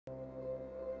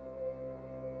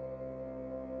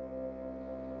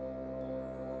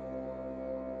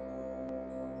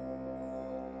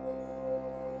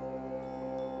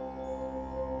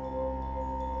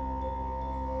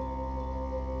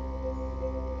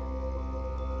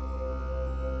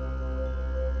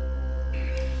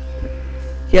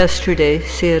Yesterday,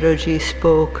 Sayadaw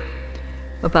spoke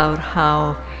about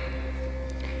how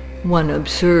one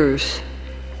observes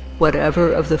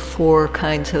whatever of the four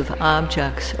kinds of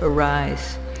objects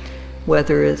arise,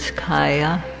 whether it's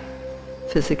kaya,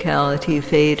 physicality,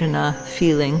 vedana,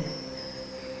 feeling,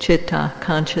 citta,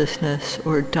 consciousness,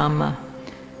 or dhamma,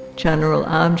 general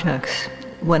objects.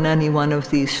 When any one of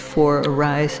these four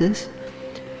arises,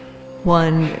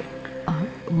 one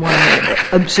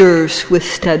observes with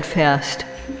steadfast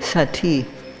sati.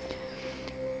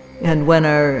 And when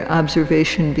our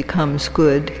observation becomes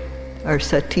good, our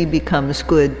sati becomes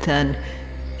good, then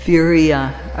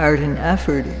virya, ardent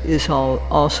effort, is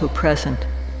also present.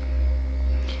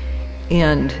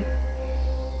 And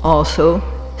also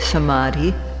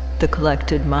samadhi, the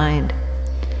collected mind,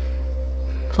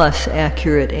 plus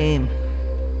accurate aim.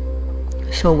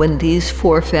 So when these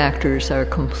four factors are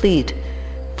complete,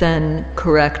 then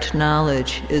correct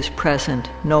knowledge is present,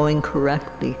 knowing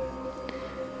correctly.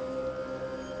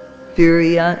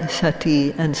 Virya,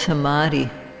 sati, and samadhi,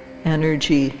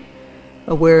 energy,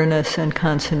 awareness, and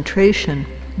concentration,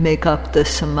 make up the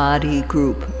samadhi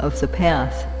group of the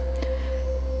path.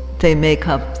 They make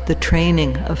up the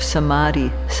training of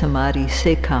samadhi, samadhi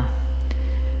sekha.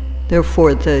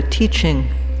 Therefore, the teaching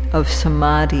of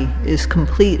samadhi is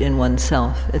complete in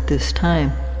oneself at this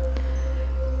time.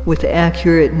 With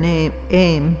accurate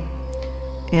aim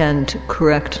and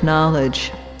correct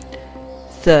knowledge,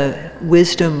 the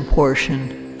wisdom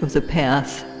portion of the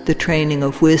path, the training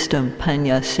of wisdom,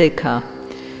 panya sekha,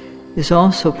 is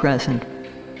also present.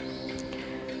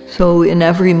 So in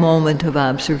every moment of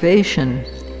observation,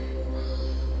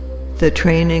 the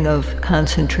training of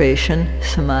concentration,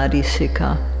 samadhi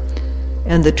sekha,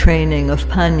 and the training of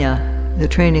panya, the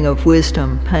training of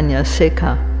wisdom, panya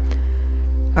sekha,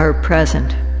 are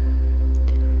present.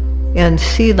 And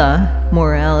sila,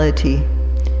 morality,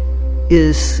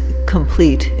 is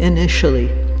complete initially.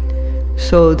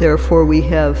 So therefore we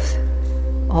have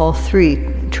all three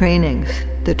trainings,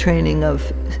 the training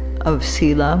of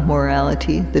sila,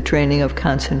 morality, the training of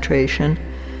concentration,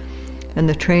 and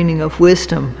the training of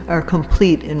wisdom are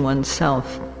complete in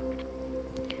oneself.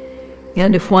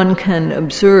 And if one can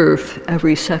observe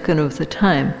every second of the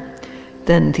time,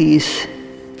 then these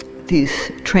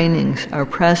trainings are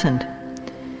present.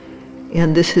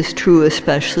 And this is true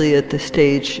especially at the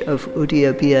stage of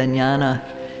uddiyabbiya jnana,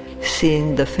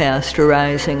 seeing the fast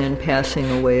arising and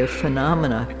passing away of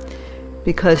phenomena.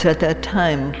 Because at that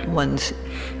time one's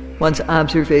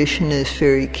observation is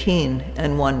very keen,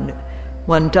 and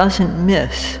one doesn't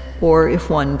miss, or if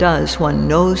one does, one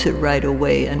knows it right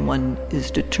away, and one is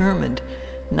determined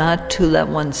not to let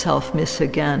oneself miss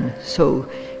again. So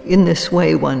in this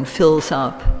way one fills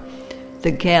up the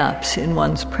gaps in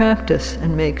one's practice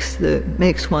and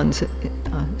makes one's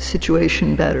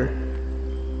situation better.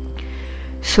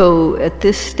 So at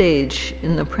this stage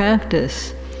in the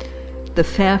practice, the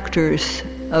factors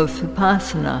of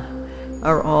vipassana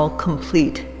are all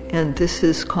complete, and this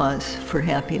is cause for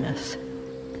happiness.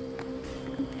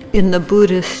 In the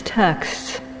Buddhist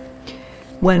texts,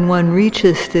 when one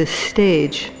reaches this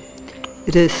stage,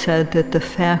 it is said that the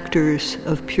factors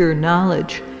of pure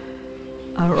knowledge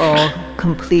are all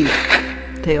complete.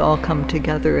 They all come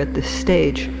together at this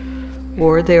stage.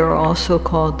 Or they are also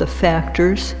called the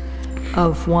factors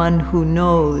of one who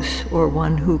knows, or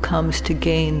one who comes to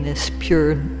gain this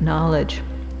pure knowledge.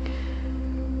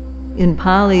 In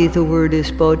Pali, the word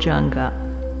is bojjhanga.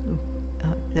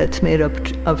 That's made up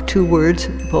of two words,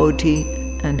 bodhi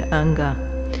and anga.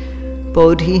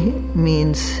 Bodhi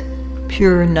means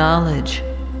pure knowledge,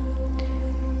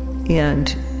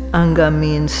 and anga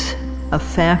means a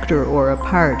factor or a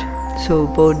part. So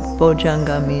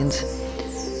bojjhanga means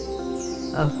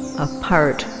a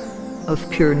part of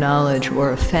pure knowledge,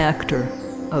 or a factor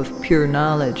of pure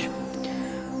knowledge.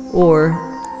 Or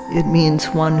it means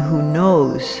one who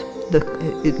knows.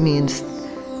 It means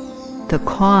the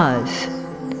cause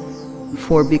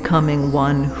for becoming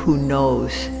one who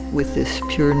knows with this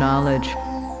pure knowledge.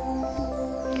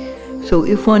 So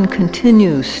if one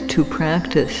continues to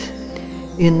practice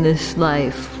in this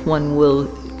life, one will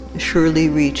surely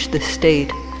reach the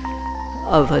state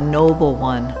of a noble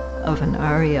one, of an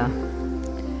Arya.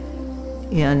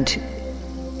 And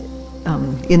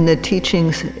in the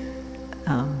teachings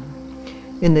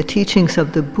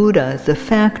of the Buddha, the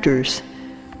factors,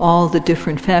 all the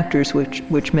different factors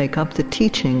which make up the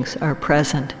teachings, are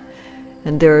present.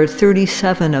 And there are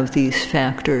 37 of these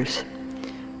factors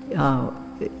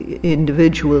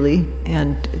individually,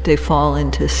 and they fall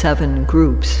into 7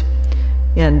 groups.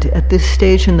 And at this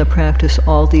stage in the practice,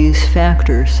 all these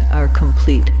factors are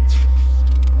complete.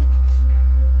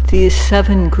 These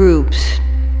 7 groups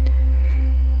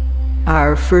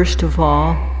are, first of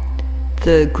all,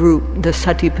 the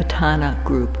Satipaṭṭhāna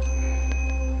group.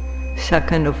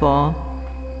 Second of all,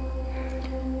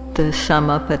 the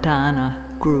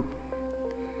Samapaddana group.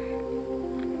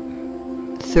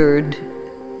 Third,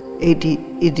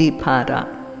 Iddhipada.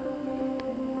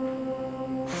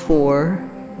 4,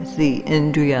 the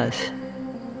Indriyas.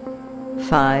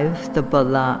 5, the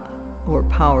Bala, or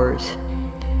powers.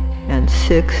 And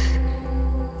 6,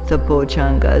 the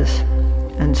Bojjhangas.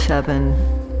 And 7,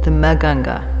 the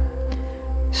Meganga.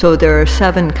 So there are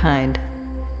 7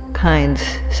 kinds,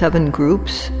 7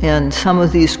 groups, and some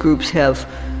of these groups have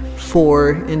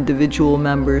 4 individual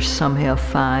members, some have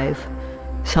 5,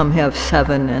 some have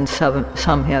 7, and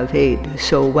some have 8.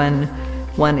 So when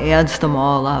one adds them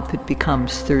all up, it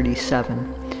becomes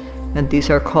 37. And these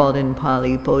are called in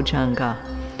Pali Bojjhanga,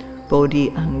 Bodhi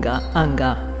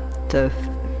Anga, the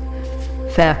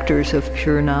factors of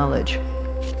pure knowledge.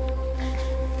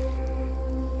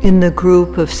 In the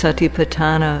group of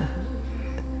Satipaṭṭhāna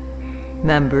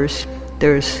members,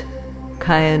 there's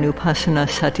Kayanupassana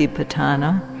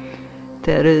Satipaṭṭhāna,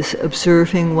 that is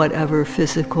observing whatever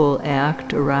physical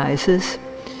act arises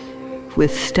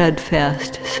with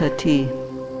steadfast sati.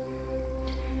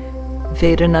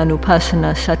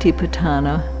 Vedananupassana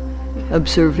Satipaṭṭhāna,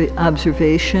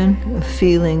 observation of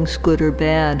feelings, good or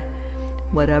bad,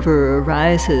 whatever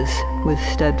arises with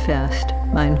steadfast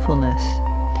mindfulness.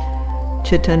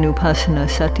 Chittanupassana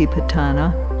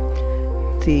Satipaṭṭhāna,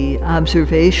 the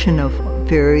observation of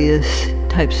various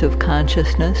types of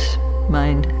consciousness,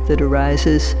 mind that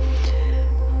arises,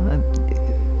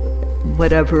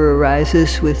 whatever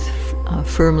arises with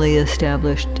firmly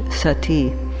established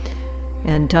sati.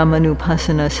 And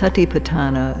Dhammanupassana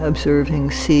Satipaṭṭhāna,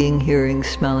 observing, seeing, hearing,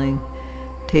 smelling,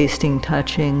 tasting,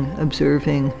 touching,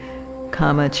 observing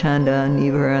kama, chanda,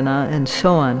 nivarana, and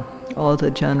so on, all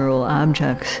the general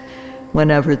objects,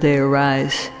 whenever they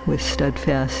arise with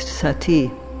steadfast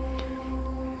sati.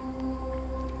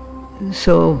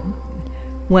 So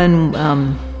when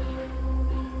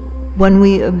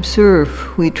we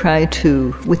observe, we try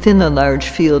to, within the large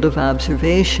field of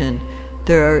observation,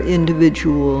 there are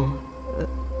individual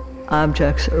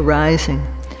objects arising,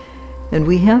 and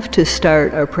we have to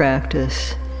start our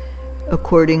practice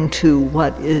according to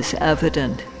what is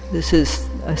evident. This is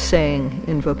a saying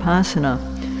in Vipassana.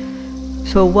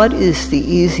 So what is the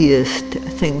easiest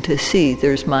thing to see?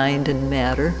 There's mind and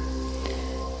matter,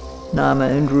 nama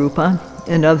and rupa,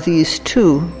 and of these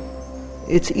two,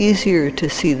 it's easier to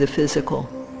see the physical.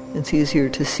 It's easier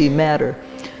to see matter.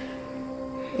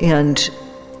 And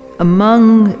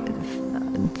among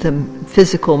the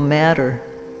physical matter,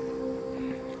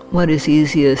 what is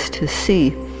easiest to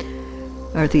see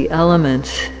are the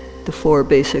elements, the 4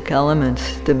 basic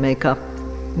elements that make up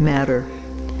matter.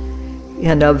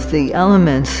 And of the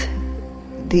elements,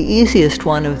 the easiest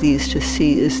one of these to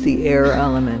see is the air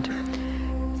element.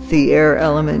 The air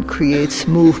element creates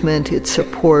movement, it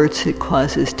supports, it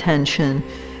causes tension,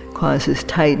 causes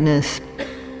tightness,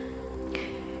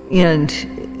 and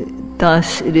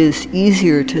thus it is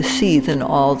easier to see than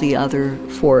all the other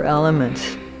 4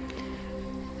 elements.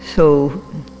 So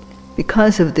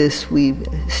because of this, we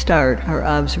start our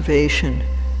observation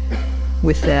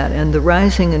with that, and the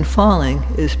rising and falling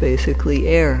is basically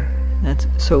air.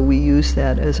 So we use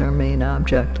that as our main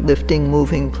object. Lifting,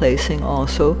 moving, placing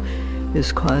also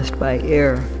is caused by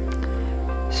air.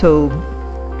 So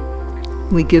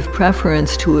we give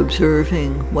preference to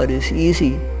observing what is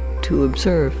easy to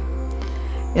observe.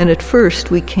 And at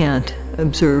first we can't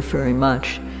observe very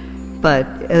much, but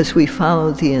as we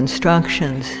follow the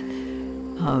instructions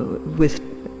with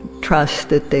trust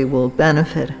that they will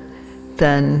benefit,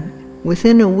 then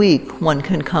within a week one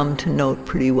can come to note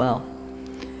pretty well.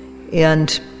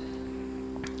 And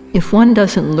if one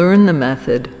doesn't learn the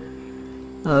method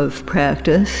of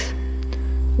practice,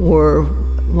 or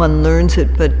one learns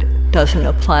it but doesn't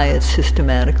apply it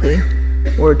systematically,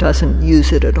 or doesn't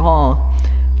use it at all,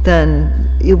 then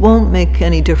it won't make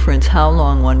any difference how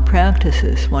long one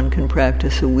practices. One can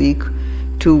practice a week,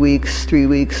 2 weeks, 3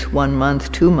 weeks, 1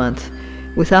 month, 2 months.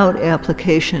 Without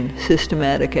application,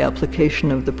 systematic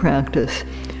application of the practice,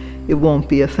 it won't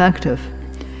be effective.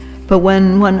 But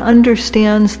when one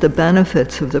understands the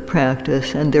benefits of the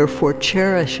practice and therefore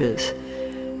cherishes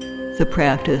the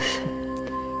practice,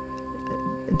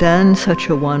 then such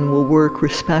a one will work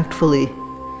respectfully,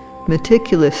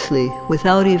 meticulously,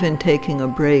 without even taking a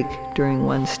break during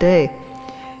one's day.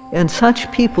 And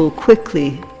such people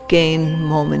quickly gain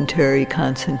momentary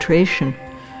concentration,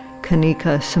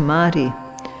 khanika samadhi,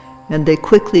 and they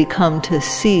quickly come to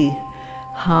see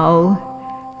how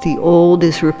the old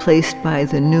is replaced by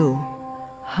the new,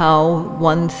 how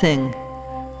one thing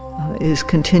is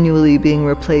continually being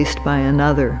replaced by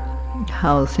another,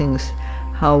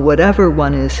 how whatever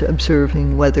one is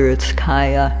observing, whether it's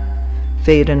kaya,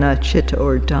 vedana, chitta,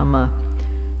 or dhamma,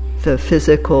 the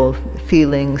physical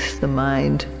feelings, the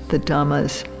mind, the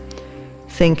dhammas,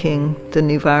 thinking, the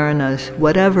nivaranas,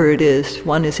 whatever it is,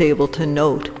 one is able to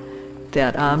note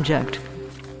that object,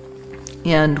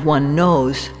 and one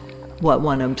knows what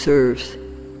one observes.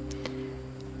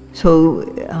 So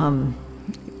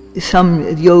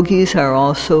some yogis are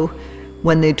also,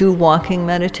 when they do walking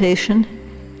meditation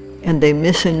and they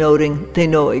miss a noting, they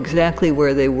know exactly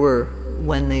where they were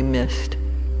when they missed.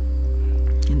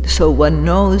 And so one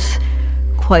knows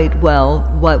quite well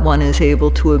what one is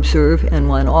able to observe, and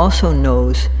one also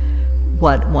knows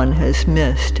what one has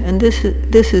missed. And this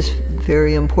is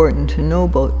very important to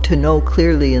know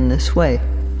clearly in this way.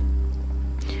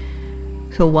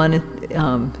 So one,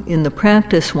 in the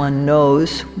practice, one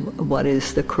knows what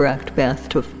is the correct path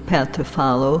to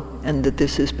follow, and that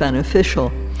this is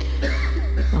beneficial.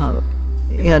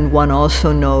 And one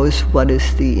also knows what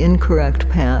is the incorrect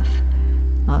path,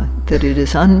 that it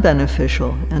is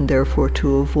unbeneficial, and therefore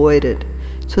to avoid it.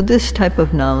 So this type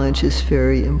of knowledge is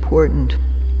very important.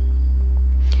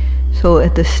 So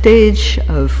at the stage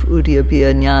of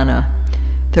Uddiyabhya Jnana,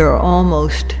 there are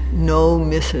almost no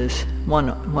misses.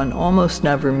 One almost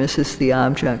never misses the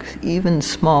objects, even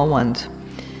small ones.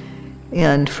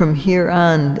 And from here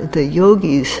on, the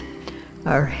yogis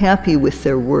are happy with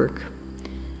their work.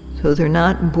 So they're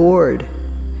not bored.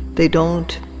 They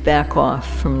don't back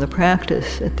off from the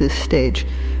practice at this stage,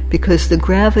 because the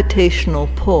gravitational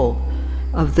pull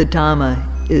of the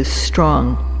Dhamma is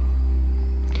strong.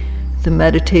 The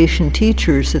meditation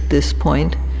teachers at this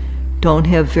point don't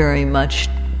have very much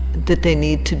that they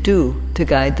need to do to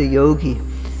guide the yogi.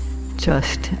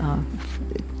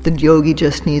 The yogi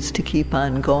just needs to keep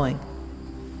on going.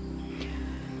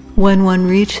 When one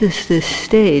reaches this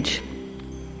stage,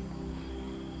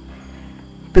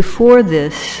 before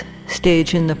this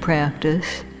stage in the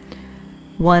practice,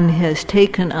 one has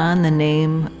taken on the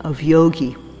name of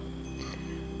yogi,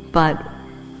 but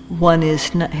one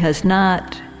has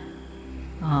not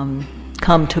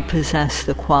come to possess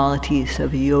the qualities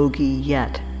of a yogi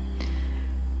yet.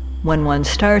 When one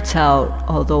starts out,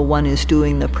 although one is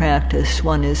doing the practice,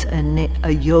 one is a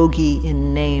yogi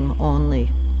in name only.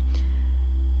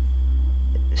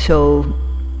 So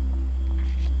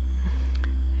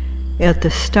at the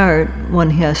start,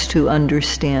 one has to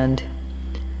understand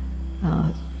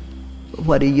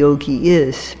what a yogi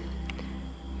is.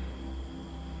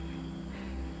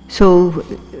 So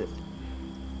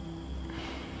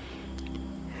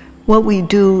what we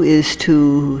do is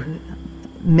to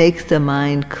make the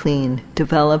mind clean,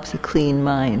 develop the clean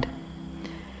mind,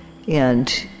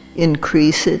 and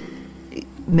increase it,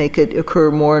 make it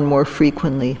occur more and more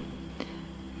frequently,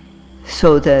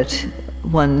 so that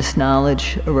one's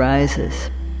knowledge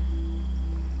arises.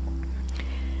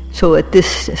 So at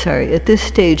this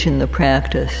stage in the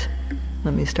practice,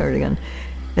 let me start again.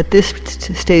 At this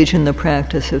stage in the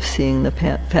practice of seeing the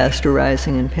past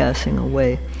arising and passing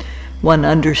away, one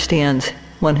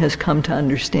has come to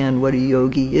understand what a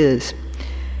yogi is,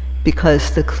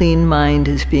 because the clean mind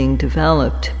is being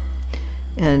developed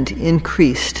and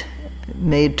increased,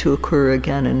 made to occur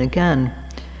again and again.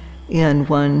 And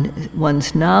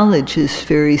one's knowledge is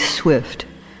very swift.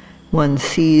 One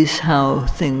sees how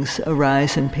things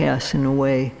arise and pass in a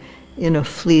way, in a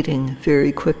fleeting,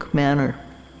 very quick manner.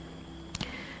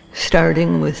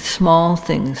 Starting with small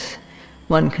things,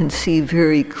 one can see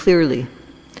very clearly.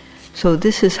 So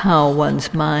this is how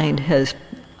one's mind has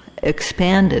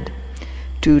expanded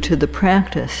due to the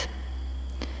practice.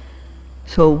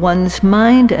 So one's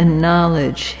mind and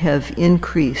knowledge have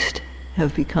increased,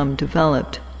 have become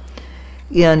developed.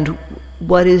 And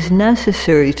what is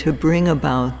necessary to bring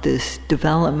about this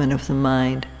development of the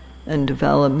mind and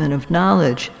development of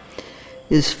knowledge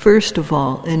is, first of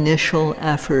all, initial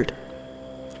effort.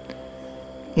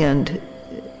 And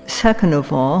second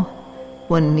of all,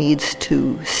 one needs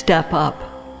to step up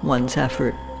one's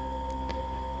effort.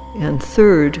 And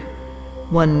third,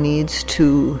 one needs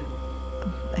to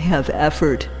have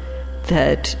effort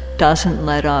that doesn't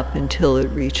let up until it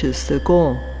reaches the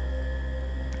goal.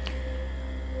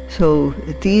 So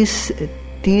these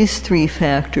three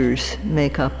factors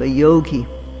make up a yogi.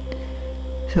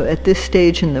 So at this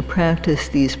stage in the practice,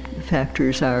 these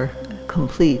factors are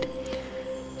complete.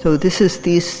 So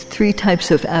these three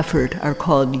types of effort are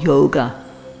called yoga.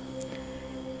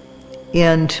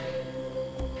 And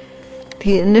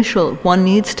one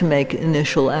needs to make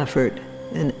initial effort,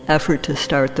 an effort to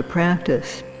start the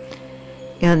practice.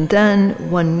 And then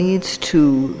one needs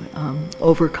to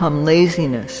overcome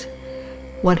laziness.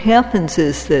 What happens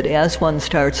is that as one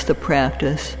starts the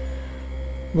practice,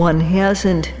 one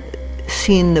hasn't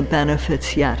seen the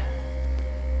benefits yet.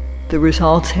 The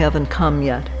results haven't come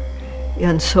yet.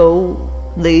 And so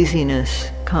laziness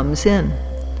comes in.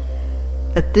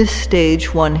 At this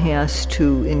stage, one has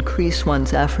to increase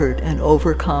one's effort and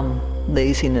overcome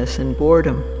laziness and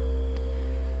boredom.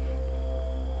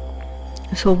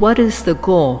 So what is the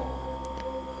goal?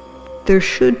 There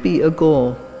should be a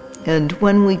goal. And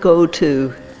when we go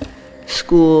to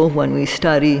school, when we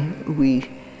study, we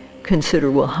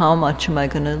consider, well, how much am I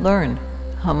going to learn?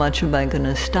 How much am I going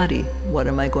to study? What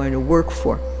am I going to work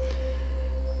for?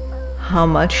 How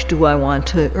much do I want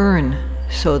to earn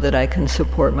so that I can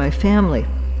support my family?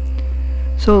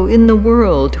 So in the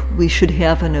world, we should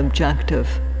have an objective.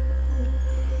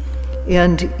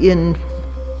 And in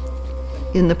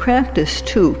the practice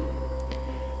too,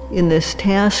 in this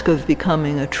task of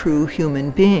becoming a true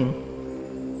human being,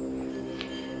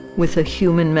 with a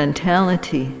human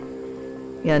mentality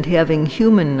and having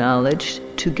human knowledge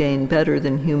to gain better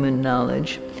than human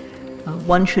knowledge,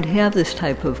 one should have this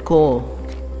type of goal.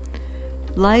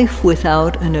 Life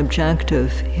without an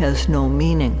objective has no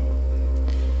meaning.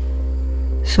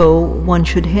 So one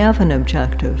should have an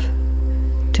objective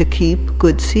to keep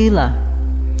good sila,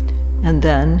 and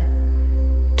then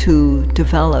to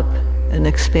develop and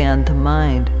expand the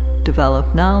mind,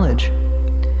 develop knowledge,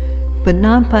 but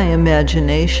not by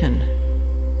imagination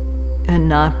and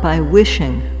not by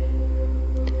wishing,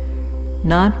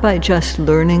 not by just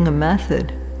learning a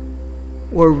method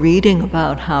or reading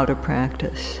about how to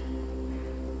practice.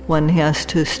 One has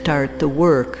to start the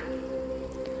work.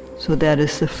 So that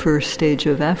is the first stage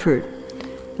of effort.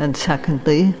 And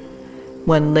secondly,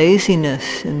 when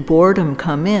laziness and boredom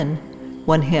come in,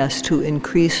 one has to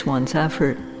increase one's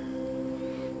effort.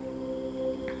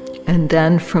 And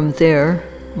then from there,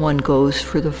 one goes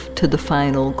to the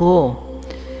final goal.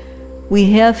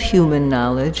 We have human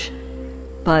knowledge,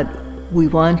 but we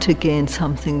want to gain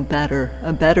something better,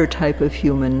 a better type of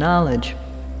human knowledge.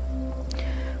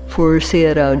 For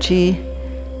Sayadaw,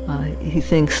 he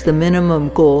thinks the minimum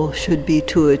goal should be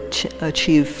to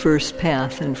achieve first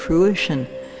path and fruition,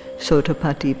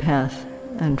 Satipaṭṭhāna path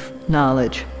and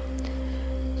knowledge.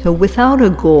 So without a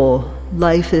goal,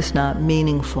 life is not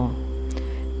meaningful.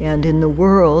 And in the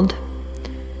world,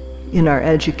 in our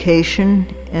education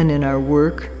and in our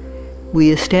work, we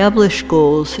establish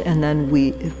goals, and then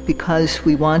because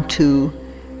we want to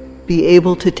be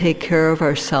able to take care of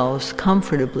ourselves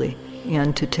comfortably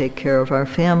and to take care of our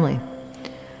family.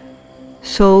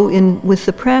 So with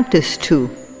the practice too,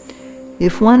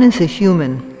 if one is a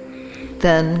human,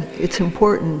 then it's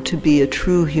important to be a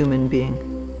true human being.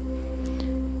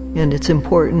 And it's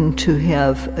important to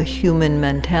have a human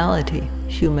mentality,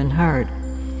 human heart.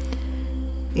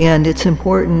 And it's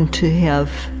important to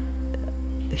have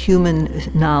human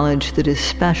knowledge that is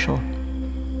special.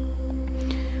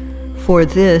 For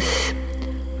this,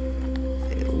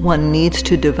 one needs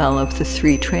to develop the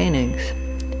three trainings.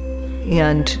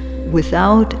 And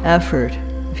without effort,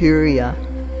 virya,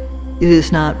 it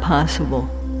is not possible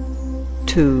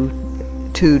to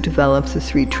develop the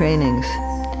three trainings.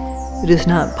 It is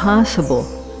not possible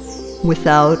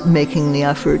without making the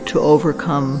effort to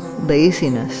overcome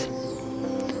laziness.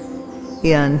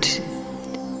 And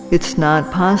it's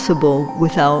not possible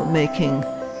without making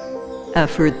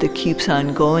effort that keeps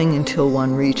on going until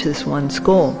one reaches one's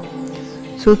goal.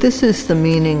 So this is the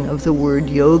meaning of the word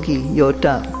yogi,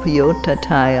 yota,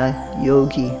 payotataya,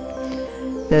 yogi.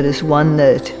 That is one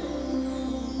that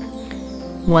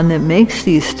makes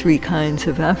these three kinds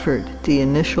of effort, the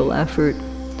initial effort,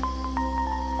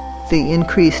 the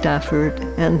increased effort,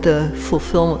 and the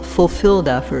fulfilled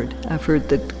effort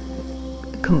that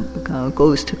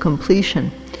goes to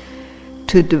completion,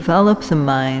 to develop the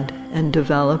mind and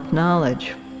develop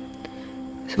knowledge.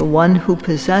 So one who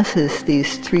possesses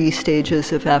these three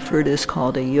stages of effort is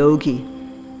called a yogi.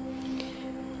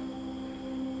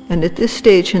 And at this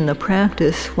stage in the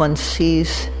practice, one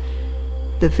sees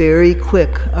the very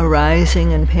quick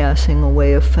arising and passing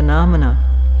away of phenomena.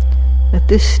 At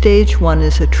this stage, one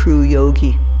is a true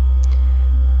yogi.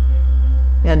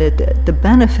 And the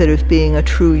benefit of being a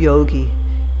true yogi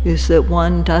is that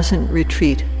one doesn't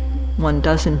retreat, one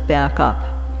doesn't back up.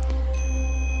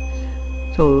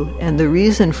 And the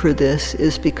reason for this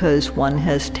is because one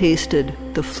has tasted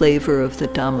the flavor of the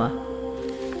Dhamma.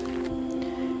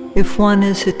 If one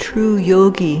is a true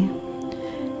yogi,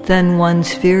 then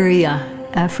one's virya,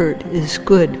 effort, is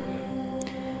good.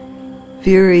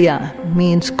 Virya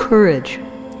means courage.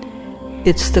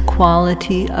 It's the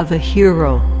quality of a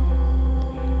hero.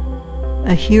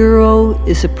 A hero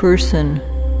is a person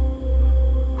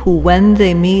who, when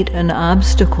they meet an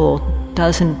obstacle,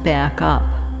 doesn't back up.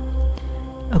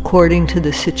 According to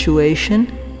the situation,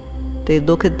 they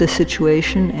look at the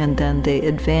situation and then they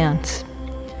advance.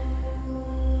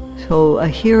 So a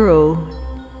hero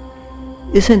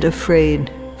isn't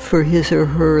afraid for his or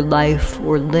her life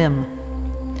or limb.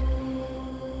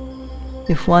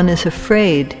 If one is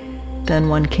afraid, then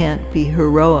one can't be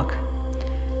heroic.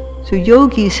 So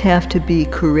yogis have to be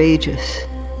courageous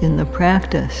in the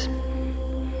practice.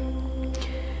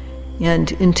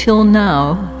 And until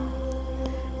now,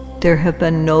 there have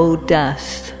been no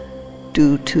deaths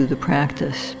due to the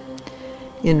practice.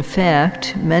 In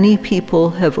fact, many people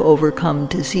have overcome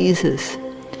diseases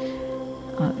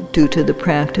due to the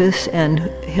practice and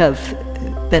have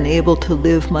been able to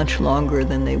live much longer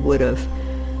than they would have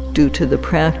due to the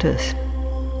practice.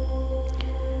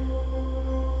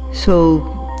 So,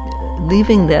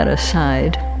 leaving that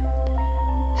aside,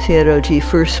 Sayadaw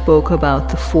first spoke about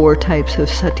the 4 types of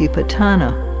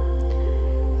Satipaṭṭhāna.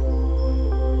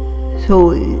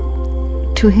 So,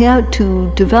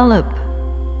 to develop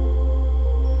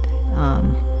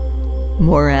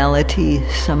morality,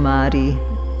 samadhi,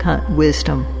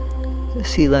 wisdom,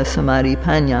 sila, samadhi,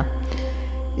 panya,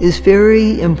 is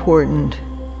very important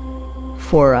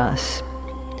for us.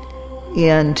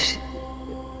 And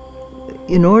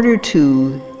in order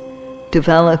to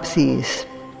develop these,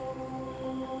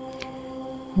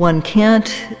 one can't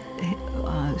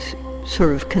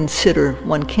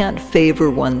one can't favor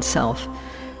oneself.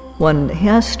 One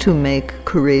has to make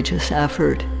courageous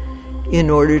effort in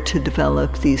order to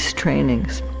develop these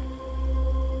trainings.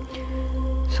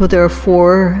 So there are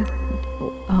 4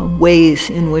 ways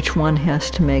in which one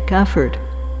has to make effort.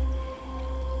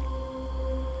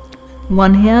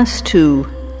 One has to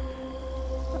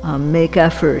make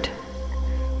effort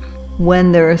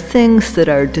when there are things that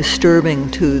are disturbing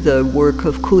to the work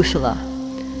of kusala.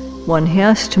 One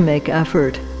has to make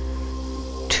effort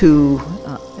to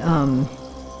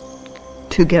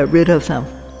get rid of them.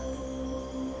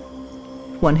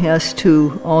 One has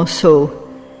to also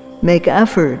make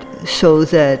effort so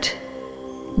that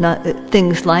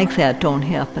things like that don't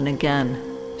happen again,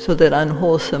 so that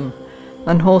unwholesome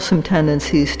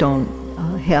tendencies don't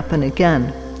happen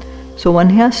again. So one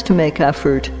has to make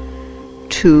effort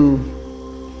to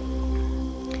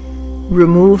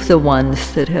remove the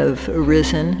ones that have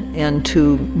arisen,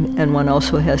 and one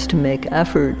also has to make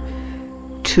effort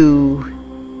to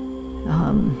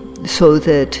so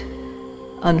that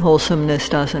unwholesomeness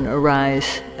doesn't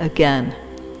arise again,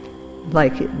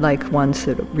 like ones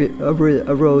that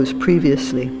arose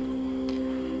previously.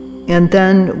 And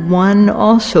then one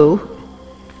also,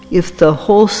 if the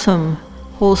wholesome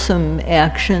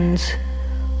actions,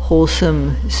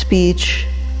 wholesome speech,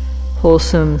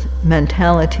 wholesome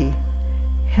mentality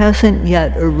hasn't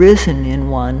yet arisen in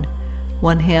one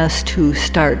has to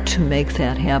start to make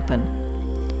that happen.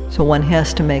 So one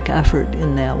has to make effort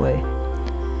in that way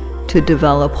to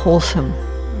develop wholesome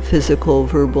physical,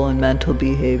 verbal, and mental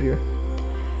behavior.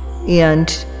 And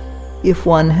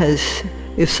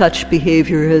if such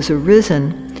behavior has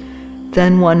arisen,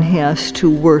 then one has to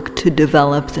work to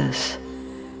develop this,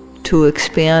 to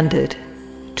expand it,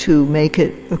 to make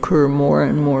it occur more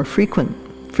and more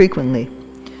frequently,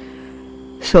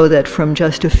 so that from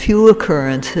just a few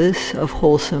occurrences of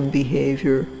wholesome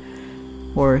behavior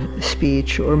or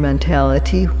speech or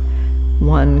mentality,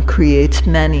 one creates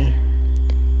many.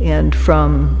 And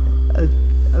from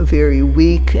a very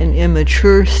weak and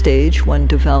immature stage, one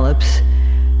develops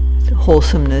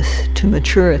wholesomeness to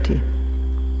maturity.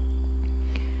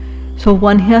 So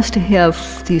one has to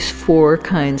have these 4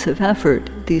 kinds of effort.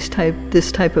 This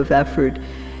type of effort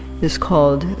is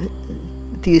called,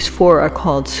 these 4 are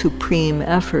called supreme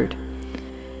effort.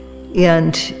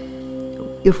 And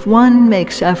if one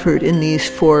makes effort in these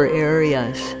 4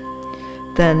 areas,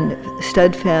 then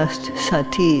steadfast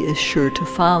sati is sure to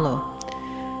follow.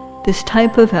 This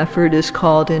type of effort is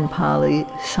called in Pali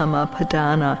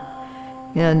Samapadana,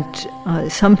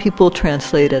 and some people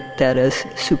translate that as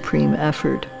supreme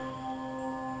effort.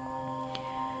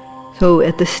 So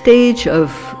at the stage of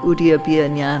Uddiyabbiya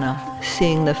Jnana,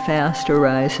 seeing the fast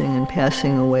arising and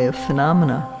passing away of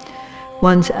phenomena,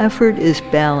 one's effort is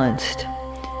balanced.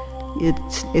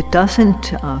 It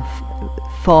doesn't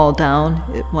fall down,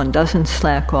 one doesn't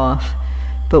slack off,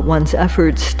 but one's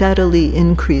effort steadily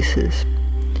increases.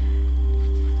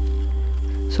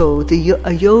 So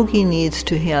a yogi needs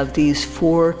to have these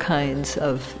 4 kinds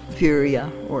of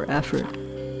virya, or effort.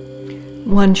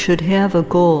 One should have a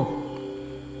goal.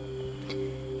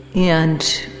 And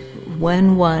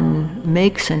when one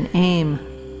makes an aim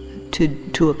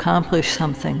to accomplish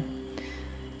something.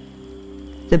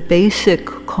 The basic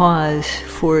cause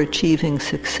for achieving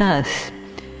success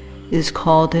is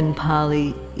called in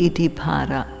Pali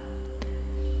Satipaṭṭhāna.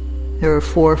 There are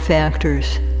 4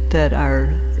 factors that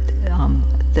are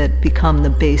that become the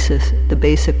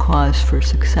basic cause for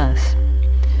success.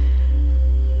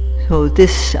 So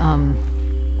this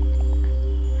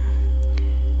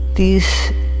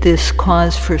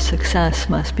cause for success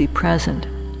must be present.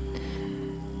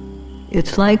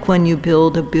 It's like when you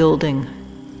build a building,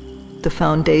 the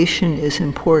foundation is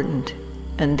important,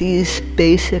 and these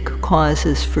basic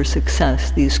causes for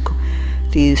success,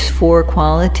 these 4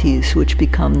 qualities which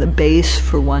become the base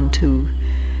for one to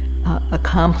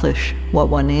accomplish what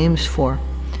one aims for,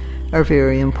 are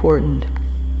very important.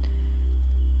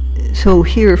 So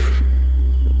here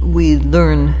we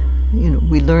learn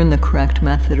the correct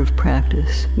method of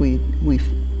practice. We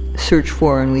search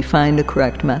for and we find a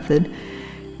correct method,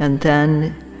 and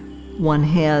then one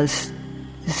has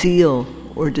zeal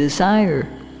or desire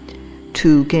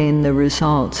to gain the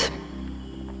results.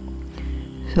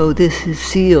 So this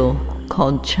zeal,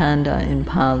 called chanda in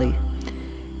Pali,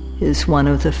 is one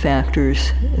of the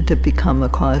factors that become a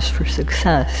cause for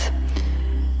success.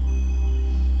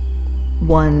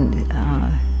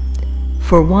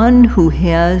 For one who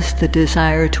has the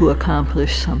desire to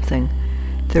accomplish something,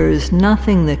 there is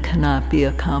nothing that cannot be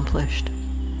accomplished.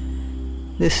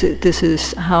 This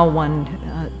is how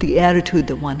the attitude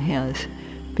that one has.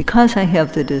 Because I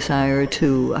have the desire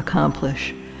to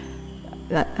accomplish,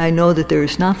 I know that there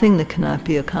is nothing that cannot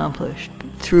be accomplished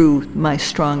through my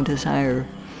strong desire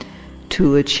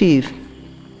to achieve.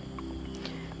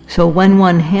 So when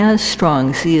one has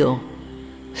strong zeal,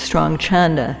 strong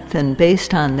chanda, then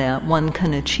based on that one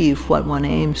can achieve what one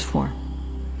aims for.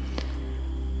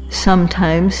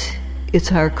 Sometimes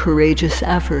it's our courageous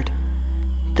effort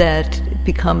that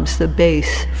becomes the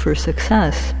base for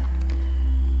success.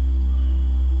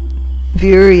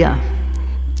 Virya,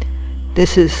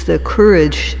 this is the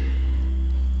courage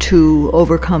to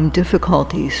overcome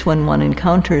difficulties when one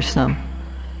encounters them,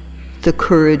 the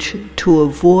courage to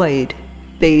avoid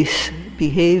base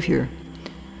behavior,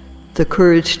 the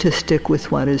courage to stick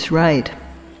with what is right.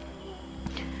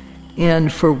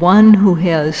 And for one who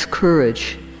has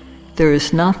courage, there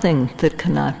is nothing that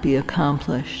cannot be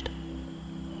accomplished.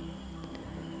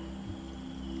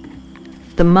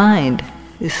 The mind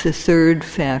is the third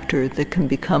factor that can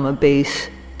become a base,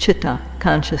 citta,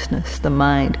 consciousness, the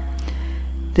mind.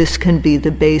 This can be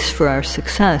the base for our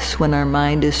success when our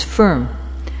mind is firm.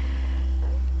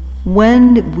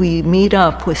 When we meet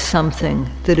up with something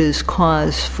that is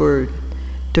cause for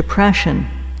depression,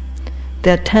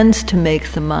 that tends to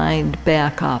make the mind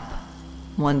back up.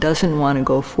 One doesn't want to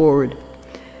go forward.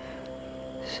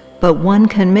 But one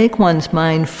can make one's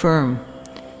mind firm,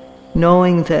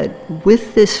 knowing that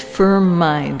with this firm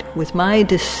mind, with my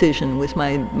decision, with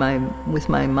my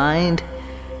mind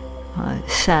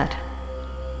set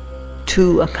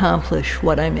to accomplish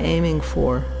what I'm aiming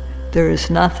for, there is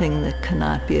nothing that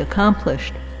cannot be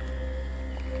accomplished.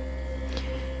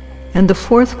 And the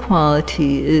fourth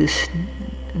quality is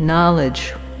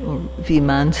knowledge, or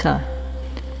vimansa,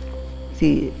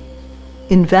 the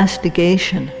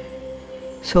investigation.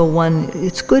 So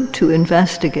it's good to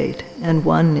investigate, and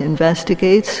one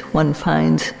investigates, one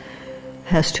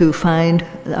has to find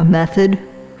a method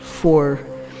for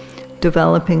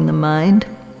developing the mind.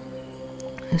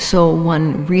 So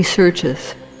one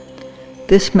researches.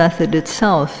 This method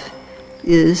itself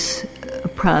is a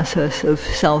process of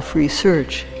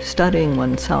self-research, studying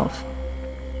oneself.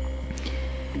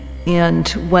 And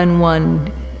when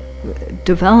one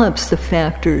develops the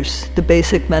factors, the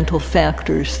basic mental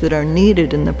factors that are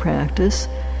needed in the practice,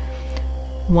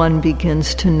 one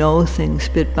begins to know things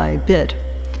bit by bit.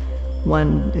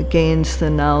 One gains the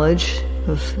knowledge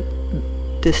of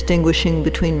distinguishing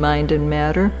between mind and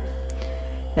matter.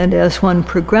 And as one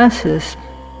progresses,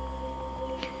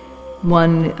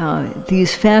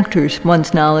 these factors,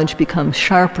 one's knowledge becomes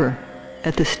sharper.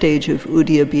 At the stage of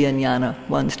udyabhya jnana,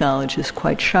 one's knowledge is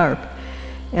quite sharp.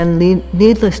 And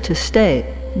needless to say,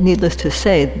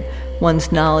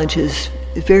 one's knowledge is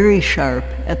very sharp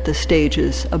at the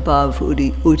stages above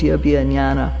udyabhya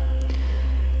jnana.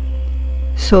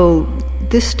 So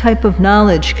this type of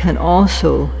knowledge can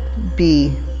also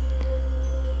be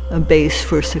a base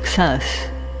for success.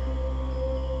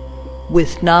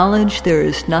 With knowledge, there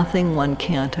is nothing one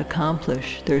can't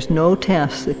accomplish. There's no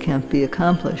task that can't be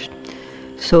accomplished.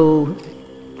 So,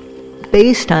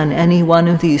 based on any one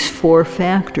of these four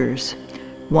factors,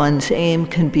 one's aim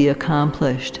can be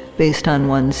accomplished based on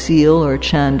one's zeal or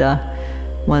chanda,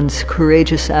 one's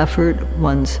courageous effort,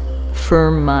 one's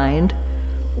firm mind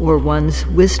or one's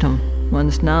wisdom,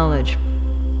 one's knowledge.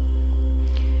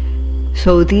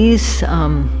 So these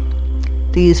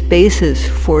bases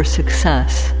for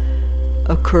success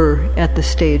occur at the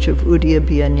stage of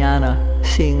Uddiyabhya Jnana,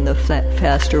 seeing the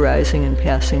fast arising and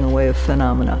passing away of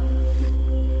phenomena.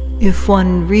 If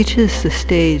one reaches the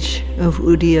stage of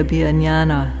Uddiyabhya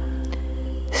Jnana,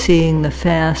 seeing the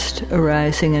fast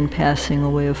arising and passing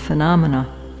away of phenomena,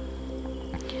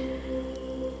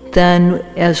 then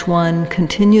as one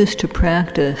continues to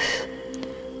practice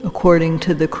according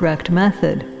to the correct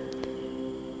method,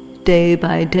 day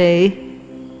by day,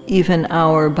 even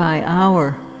hour by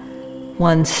hour,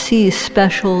 one sees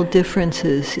special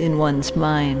differences in one's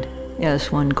mind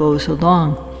as one goes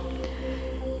along.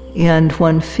 And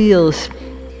one feels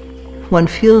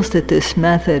that this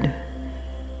method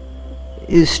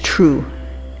is true.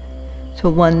 So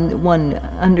one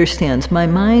understands, my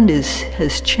mind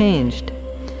has changed,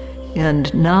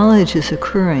 and knowledge is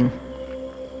occurring.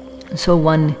 So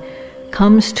one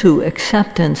comes to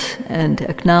acceptance and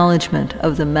acknowledgement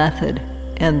of the method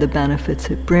and the benefits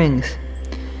it brings.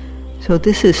 So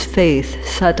this is faith,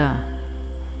 saddha.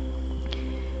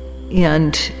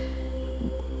 And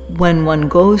when one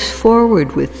goes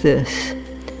forward with this,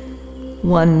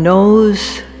 one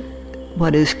knows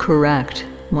what is correct,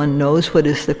 one knows what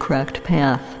is the correct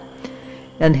path,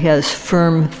 and has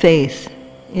firm faith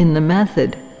in the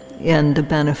method and the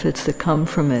benefits that come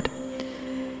from it.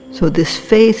 So this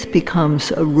faith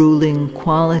becomes a ruling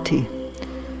quality.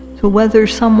 So whether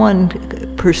someone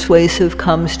persuasive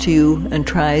comes to you and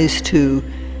tries to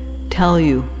tell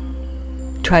you,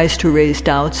 tries to raise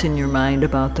doubts in your mind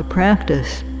about the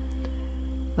practice,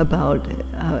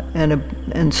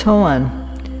 and so on,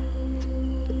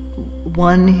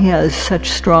 one has such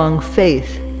strong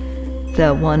faith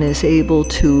that one is able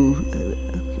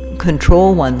to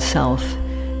control oneself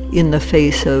in the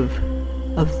face of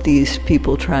these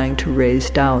people trying to raise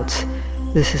doubts.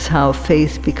 This is how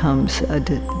faith becomes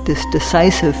this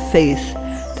decisive faith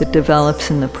that develops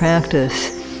in the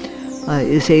practice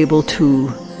is able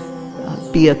to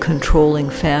be a controlling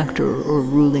factor or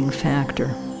ruling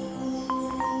factor.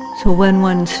 So when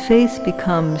one's faith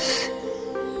becomes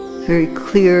very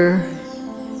clear,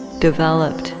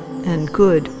 developed, and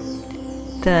good,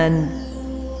 then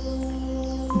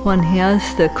one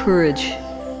has the courage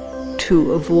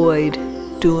to avoid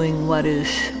doing what is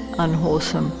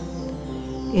unwholesome,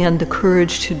 and the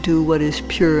courage to do what is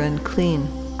pure and clean.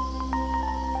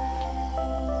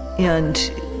 And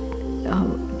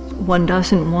one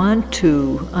doesn't want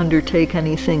to undertake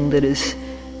anything that is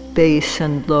base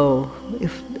and low.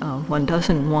 If one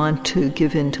doesn't want to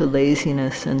give in to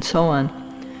laziness and so on.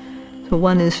 So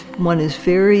one is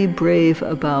very brave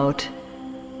about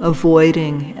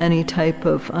avoiding any type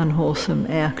of unwholesome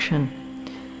action.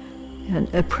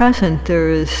 And at present there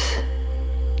is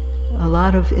a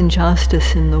lot of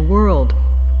injustice in the world.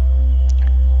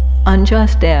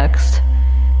 Unjust acts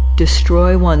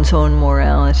destroy one's own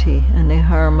morality and they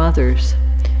harm others.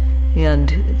 And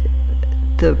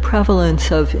the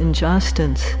prevalence of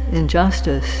injustice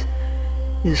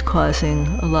is causing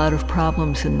a lot of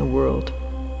problems in the world.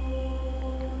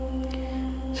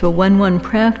 So when one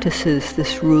practices,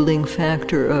 this ruling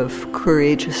factor of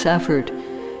courageous effort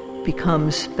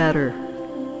becomes better.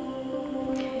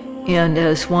 And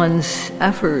as one's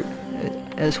effort,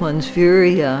 as one's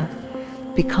virya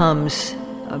becomes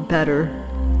better,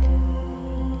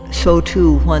 so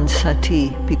too one's sati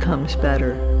becomes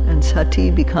better. And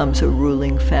sati becomes a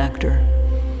ruling factor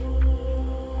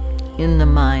in the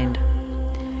mind.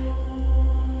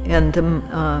 And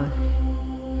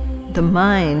the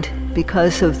mind,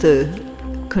 because of the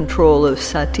control of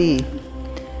sati,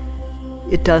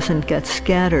 it doesn't get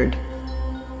scattered.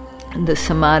 And the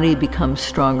samadhi becomes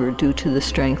stronger due to the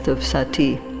strength of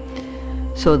sati.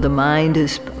 So the mind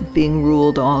is being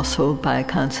ruled also by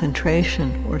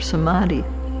concentration or samadhi.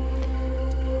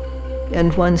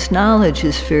 And one's knowledge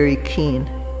is very keen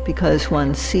because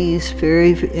one sees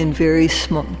in very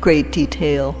great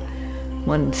detail.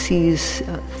 One sees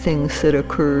things that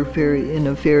occur in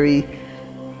a very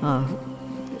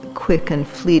quick and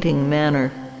fleeting manner.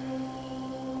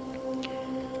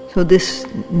 So this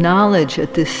knowledge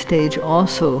at this stage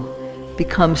also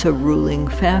becomes a ruling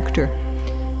factor.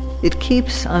 It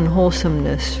keeps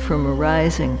unwholesomeness from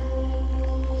arising.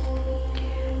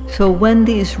 So when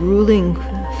these ruling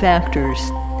factors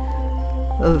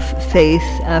of faith,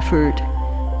 effort,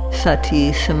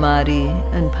 sati, samadhi,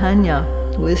 and panya,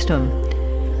 wisdom,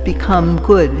 become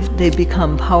good, they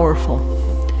become powerful.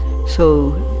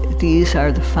 So these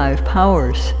are the 5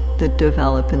 powers that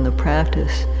develop in the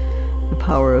practice: the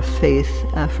power of faith,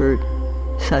 effort,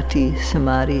 sati,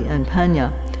 samadhi, and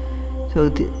panya.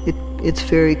 So it's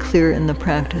very clear in the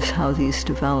practice how these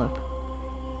develop.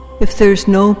 If there's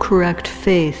no correct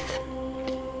faith,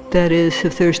 that is,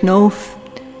 if there's no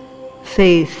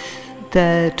faith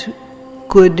that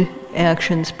good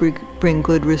actions bring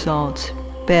good results,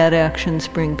 bad actions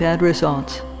bring bad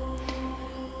results,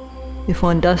 if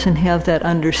one doesn't have that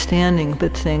understanding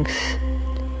but thinks,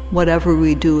 whatever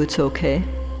we do, it's okay,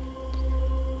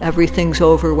 everything's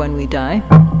over when we die.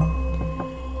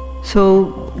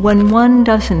 So when one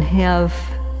doesn't have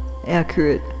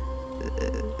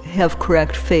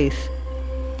correct faith,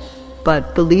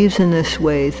 but believes in this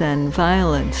way, then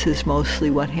violence is mostly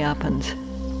what happens.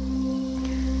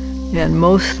 And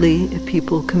mostly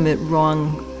people commit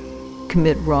wrongdoing.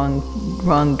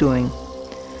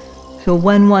 So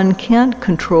when one can't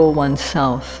control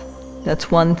oneself, that's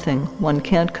one thing. One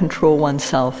can't control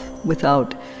oneself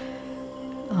without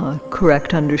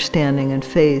correct understanding and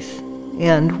faith.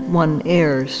 And one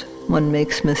errs, one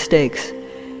makes mistakes,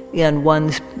 and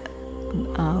one's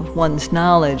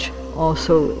knowledge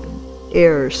also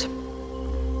errs.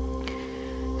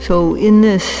 So in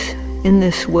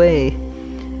this way,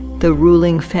 the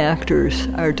ruling factors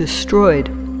are destroyed.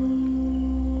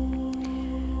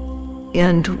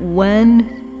 And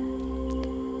when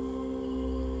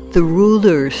the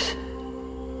rulers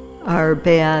are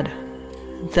bad,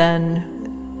 then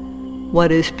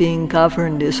what is being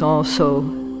governed is also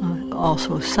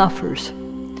suffers.